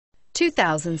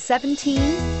2017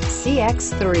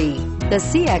 CX-3. The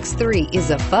CX-3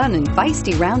 is a fun and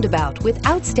feisty roundabout with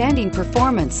outstanding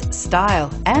performance,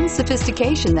 style, and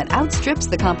sophistication that outstrips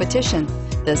the competition.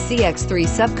 The CX-3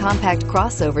 subcompact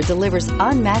crossover delivers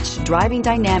unmatched driving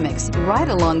dynamics right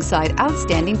alongside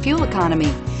outstanding fuel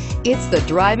economy. It's the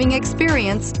driving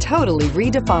experience totally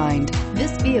redefined.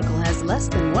 This vehicle has less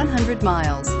than 100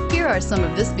 miles. Here are some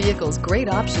of this vehicle's great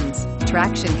options: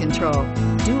 traction control,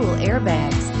 dual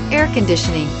airbags, air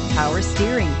conditioning, power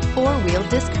steering, four-wheel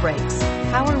disc brakes,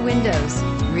 power windows,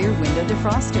 rear window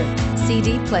defroster,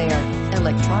 CD player,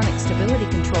 electronic stability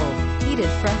control, heated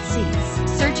front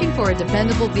seats. Searching for a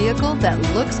dependable vehicle that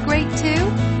looks great too?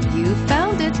 You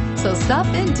found it, so stop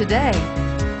in today.